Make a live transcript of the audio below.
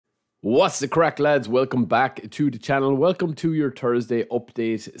What's the crack, lads? Welcome back to the channel. Welcome to your Thursday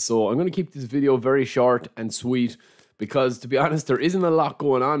update. So I'm going to keep this video very short and sweet because, to be honest, there isn't a lot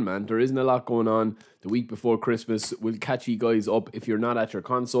going on, man. There isn't a lot going on the week before Christmas. We'll catch you guys up if you're not at your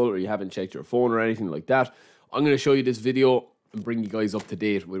console or you haven't checked your phone or anything like that. I'm going to show you this video and bring you guys up to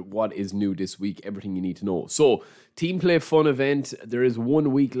date with what is new this week, everything you need to know. So, Team Play Fun event, there is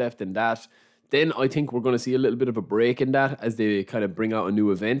 1 week left in that. Then I think we're going to see a little bit of a break in that as they kind of bring out a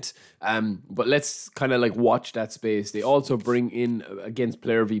new event. But let's kind of like watch that space. They also bring in, against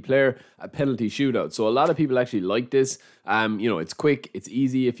player v player, a penalty shootout. So a lot of people actually like this. You know, it's quick, it's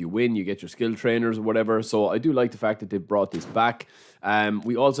easy. If you win, you get your skill trainers or whatever. So I do like the fact that they've brought this back.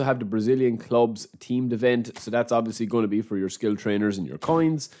 We also have the Brazilian clubs teamed event. So that's obviously going to be for your skill trainers and your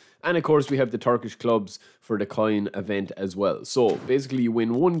coins. And of course, we have the Turkish clubs for the coin event as well. So basically, you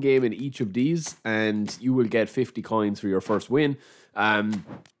win 1 game in each of these, and you will get 50 coins for your first win.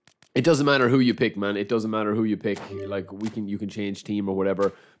 It doesn't matter who you pick, man. It doesn't matter who you pick. Like you can change team or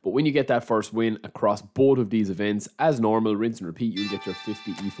whatever. But when you get that first win across both of these events, as normal, rinse and repeat, you'll get your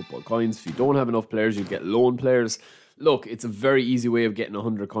 50 eFootball coins. If you don't have enough players, you'll get loan players. Look, it's a very easy way of getting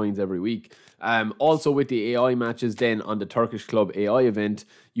 100 coins every week. Also, with the AI matches, then on the Turkish Club AI event,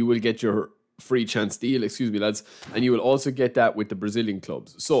 you will get your free chance deal, excuse me, lads, and you will also get that with the Brazilian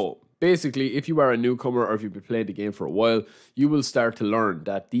clubs. So, basically, if you are a newcomer or if you've been playing the game for a while, you will start to learn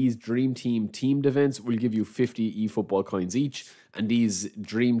that these Dream Team teamed events will give you 50 eFootball coins each, and these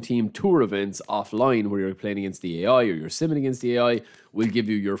Dream Team Tour events offline, where you're playing against the AI or you're simming against the AI, will give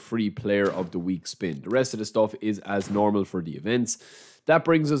you your free Player of the Week spin. The rest of the stuff is as normal for the events. That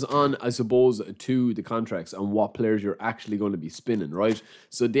brings us on, I suppose, to the contracts and what players you're actually going to be spinning, right?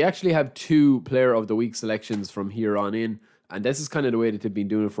 So they actually have 2 Player of the Week selections from here on in. And this is kind of the way that they've been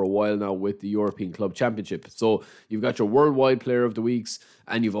doing it for a while now with the European Club Championship. So you've got your Worldwide Player of the Weeks,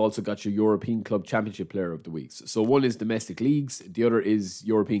 and you've also got your European Club Championship Player of the Weeks. So one is domestic leagues, the other is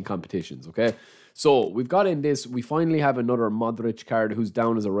European competitions, okay? So we've got in this, we finally have another Modric card who's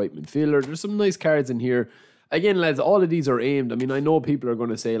down as a right midfielder. There's some nice cards in here. Again, lads, all of these are aimed. I mean, I know people are going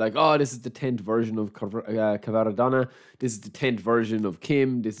to say, like, oh, this is the 10th version of Cavaradonna. This is the 10th version of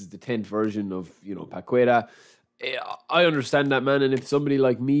Kim. This is the 10th version of, you know, Paqueta. I understand that, man, and if somebody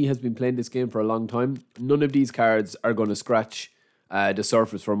like me has been playing this game for a long time, none of these cards are going to scratch the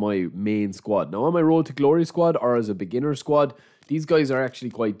surface for my main squad. Now, on my Road to Glory squad or as a beginner squad, these guys are actually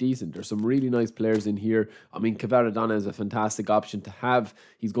quite decent. There's some really nice players in here. I mean, Cavaradonna is a fantastic option to have.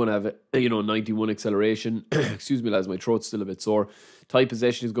 He's going to have, 91 acceleration. Excuse me, lads, my throat's still a bit sore. Tight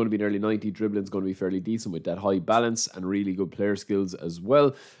possession is going to be nearly 90. Dribbling is going to be fairly decent with that high balance and really good player skills as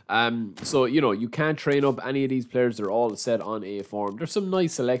well. So, you can't train up any of these players. They're all set on A form. There's some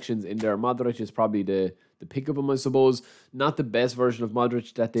nice selections in there. Modric is probably the pick of them, I suppose. Not the best version of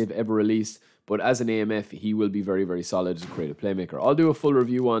Modric that they've ever released, but as an AMF, he will be very, very solid as a creative playmaker. I'll do a full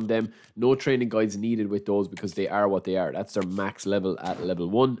review on them. No training guides needed with those because they are what they are. That's their max level at level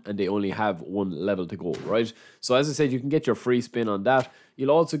 1, and they only have 1 level to go, right? So as I said, you can get your free spin on that. You'll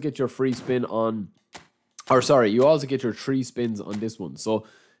also get your free spin on... you also get your 3 spins on this one. So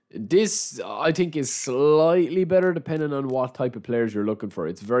this, I think, is slightly better depending on what type of players you're looking for.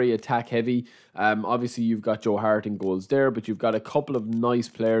 It's very attack heavy. Obviously, you've got Joe Hart in goals there, but you've got a couple of nice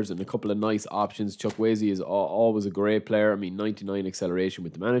players and a couple of nice options. Chukwueze is always a great player. I mean, 99 acceleration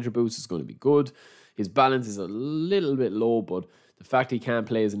with the manager boost is going to be good. His balance is a little bit low, but the fact he can't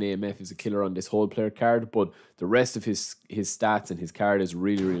play as an AMF is a killer on this whole player card, but the rest of his stats and his card is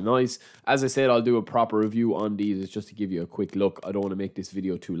really, really nice. As I said, I'll do a proper review on these just to give you a quick look. I don't want to make this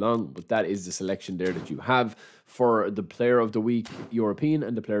video too long, but that is the selection there that you have for the Player of the Week European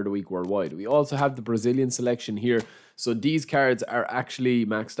and the Player of the Week Worldwide. We also have the Brazilian selection here. So these cards are actually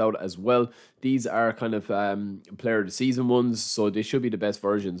maxed out as well. These are kind of Player of the Season ones, so they should be the best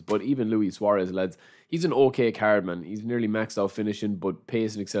versions. But even Luis Suarez, lads, he's an okay card, man. He's nearly maxed out finishing, but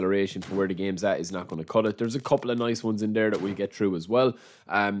pace and acceleration for where the game's at is not going to cut it. There's a couple of nice ones in there that we'll get through as well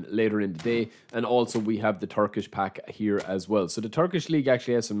later in the day. And also we have the Turkish pack here as well. So the Turkish league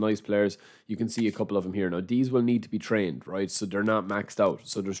actually has some nice players. You can see a couple of them here. Now, these will need to be trained, right? So they're not maxed out.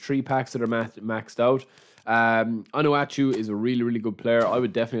 So there's 3 packs that are maxed out. Anuachu is a really, really good player. I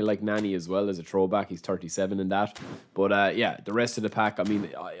would definitely like Nani as well as a throwback. He's 37 in that. But yeah, the rest of the pack, I mean,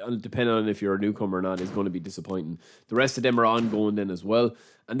 depending on if you're a newcomer or not, is going to be disappointing. The rest of them are ongoing then as well.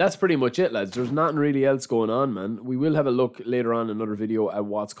 And that's pretty much it, lads. There's nothing really else going on, man. We will have a look later on in another video at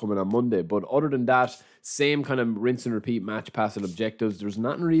what's coming on Monday. But other than that, same kind of rinse and repeat match pass and objectives. There's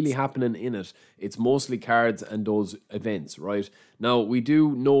nothing really happening in it. It's mostly cards and those events, right? Now, we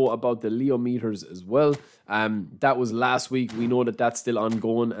do know about the Leo meters as well. that was last week. We know that that's still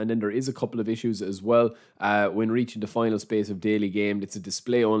ongoing, and then there is a couple of issues as well. When reaching the final space of daily game, it's a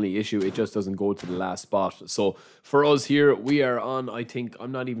display only issue. It just doesn't go to the last spot. So for us here, we are on, I think,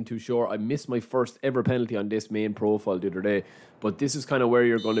 I'm not even too sure. I missed my first ever penalty on this main profile the other day, but this is kind of where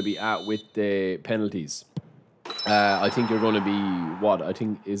you're going to be at with the penalties. I think you're going to be, what? I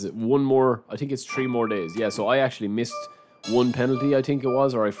think, is it one more? I think it's 3 more days. Yeah, so I actually missed one penalty, I think it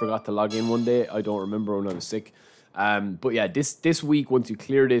was, or I forgot to log in one day. I don't remember when I was sick. But yeah, this week, once you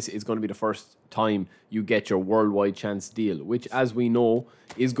clear this, is going to be the first time you get your worldwide chance deal, which, as we know,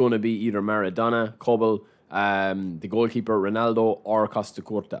 is going to be either Maradona, Kobel, the goalkeeper Ronaldo, or Costa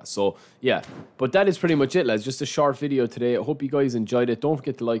Curta. So yeah, but that is pretty much it, lads. Just a short video today. I hope you guys enjoyed it. Don't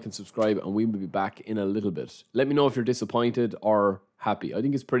forget to like and subscribe, and we will be back in a little bit. Let me know if you're disappointed or happy. I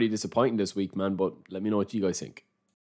think it's pretty disappointing this week, man, but let me know what you guys think.